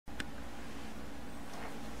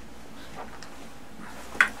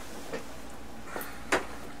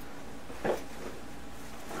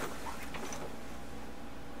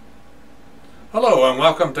Hello and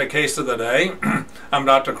welcome to Case of the Day. I'm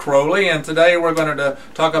Dr. Croley, and today we're going to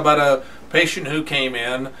talk about a patient who came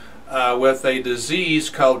in with a disease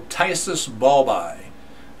called Phthisis Bulbi.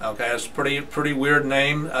 Okay, it's a pretty weird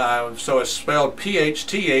name. So it's spelled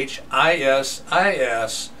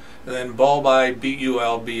P-H-T-H-I-S-I-S and then Bulbi,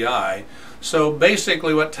 B-U-L-B-I. So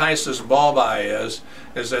basically what Phthisis Bulbi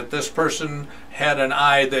is that this person had an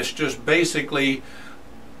eye that's just basically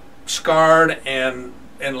scarred and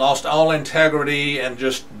lost all integrity and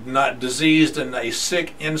just not diseased and a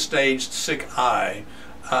sick, end-staged, sick eye.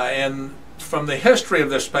 And from the history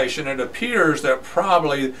of this patient, it appears that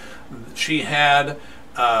probably she had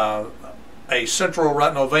a central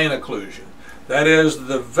retinal vein occlusion. That is,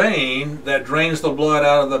 the vein that drains the blood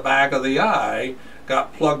out of the back of the eye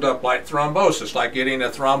got plugged up like thrombosis, like getting a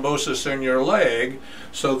thrombosis in your leg.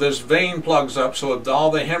 So this vein plugs up, so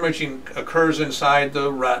all the hemorrhaging occurs inside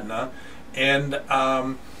the retina. And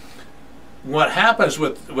what happens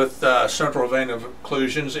with central vein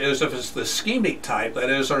occlusions is if it's the ischemic type, that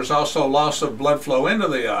is, there's also loss of blood flow into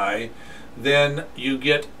the eye, then you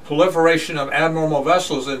get proliferation of abnormal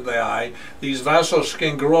vessels in the eye. These vessels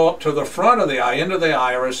can grow up to the front of the eye, into the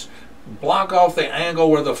iris, block off the angle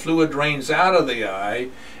where the fluid drains out of the eye,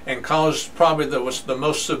 and cause probably the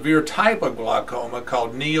most severe type of glaucoma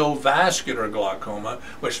called neovascular glaucoma,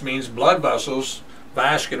 which means blood vessels,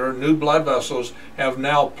 vascular, new blood vessels have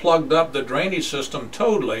now plugged up the drainage system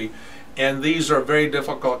totally, and these are very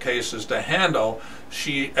difficult cases to handle.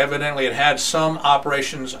 She evidently had some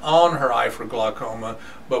operations on her eye for glaucoma,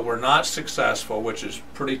 but were not successful, which is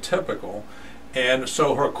pretty typical. And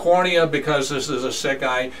so her cornea, because this is a sick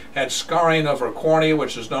eye, had scarring of her cornea,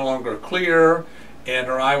 which is no longer clear, and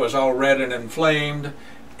her eye was all red and inflamed,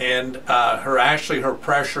 and her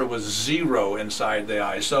pressure was 0 inside the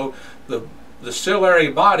eye. So the ciliary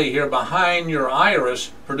body here behind your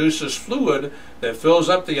iris produces fluid that fills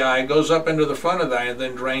up the eye, goes up into the front of the eye, and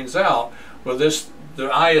then drains out. Well, the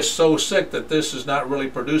eye is so sick that this is not really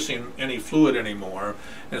producing any fluid anymore,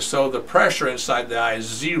 and so the pressure inside the eye is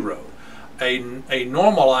 0. A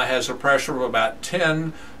normal eye has a pressure of about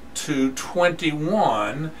 10 to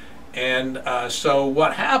 21, and so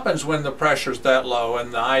what happens when the pressure is that low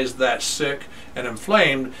and the eye is that sick and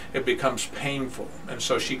inflamed, it becomes painful. And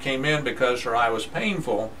so she came in because her eye was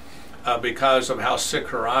painful because of how sick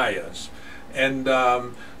her eye is. And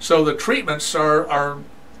so the treatments are,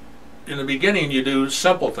 in the beginning you do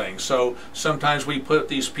simple things. So sometimes we put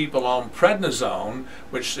these people on prednisone,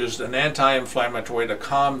 which is an anti-inflammatory to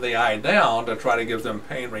calm the eye down to try to give them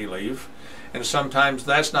pain relief. And sometimes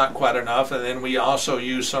that's not quite enough, and then we also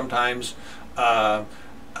use sometimes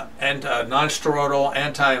non-steroidal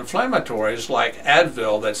anti-inflammatories like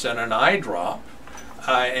Advil that's in an eye drop,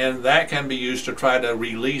 and that can be used to try to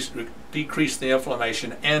decrease the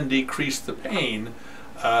inflammation and decrease the pain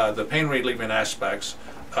relieving aspects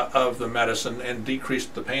of the medicine, and decrease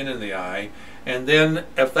the pain in the eye. And then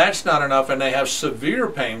if that's not enough and they have severe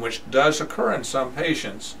pain, which does occur in some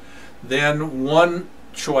patients, then one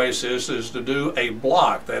choice is to do a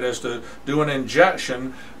block, that is to do an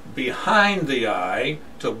injection behind the eye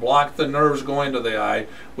to block the nerves going to the eye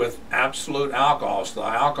with absolute alcohol. So the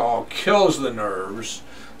alcohol kills the nerves,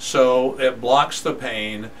 so it blocks the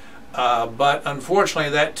pain, but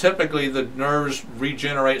unfortunately that typically the nerves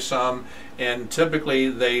regenerate some, and typically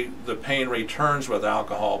the pain returns with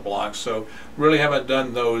alcohol blocks. So really haven't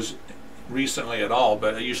done those recently at all,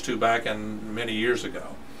 but I used to back in many years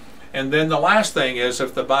ago. And then the last thing is,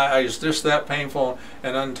 if the eye is just that painful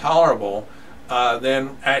and intolerable,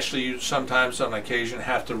 then actually you sometimes on occasion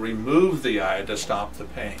have to remove the eye to stop the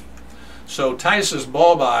pain. So Phthisis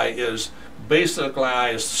Bulbi is basically,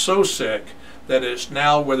 eye is so sick that it's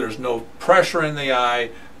now where there's no pressure in the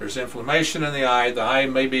eye, there's inflammation in the eye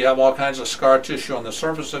maybe have all kinds of scar tissue on the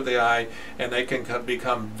surface of the eye, and they can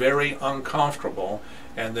become very uncomfortable.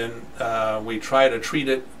 And then we try to treat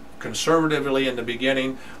it conservatively in the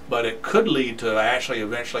beginning, but it could lead to actually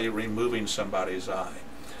eventually removing somebody's eye.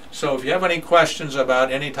 So if you have any questions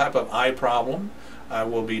about any type of eye problem, I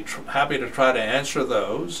will be happy to try to answer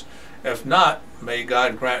those. If not, may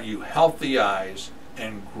God grant you healthy eyes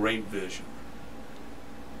and great vision.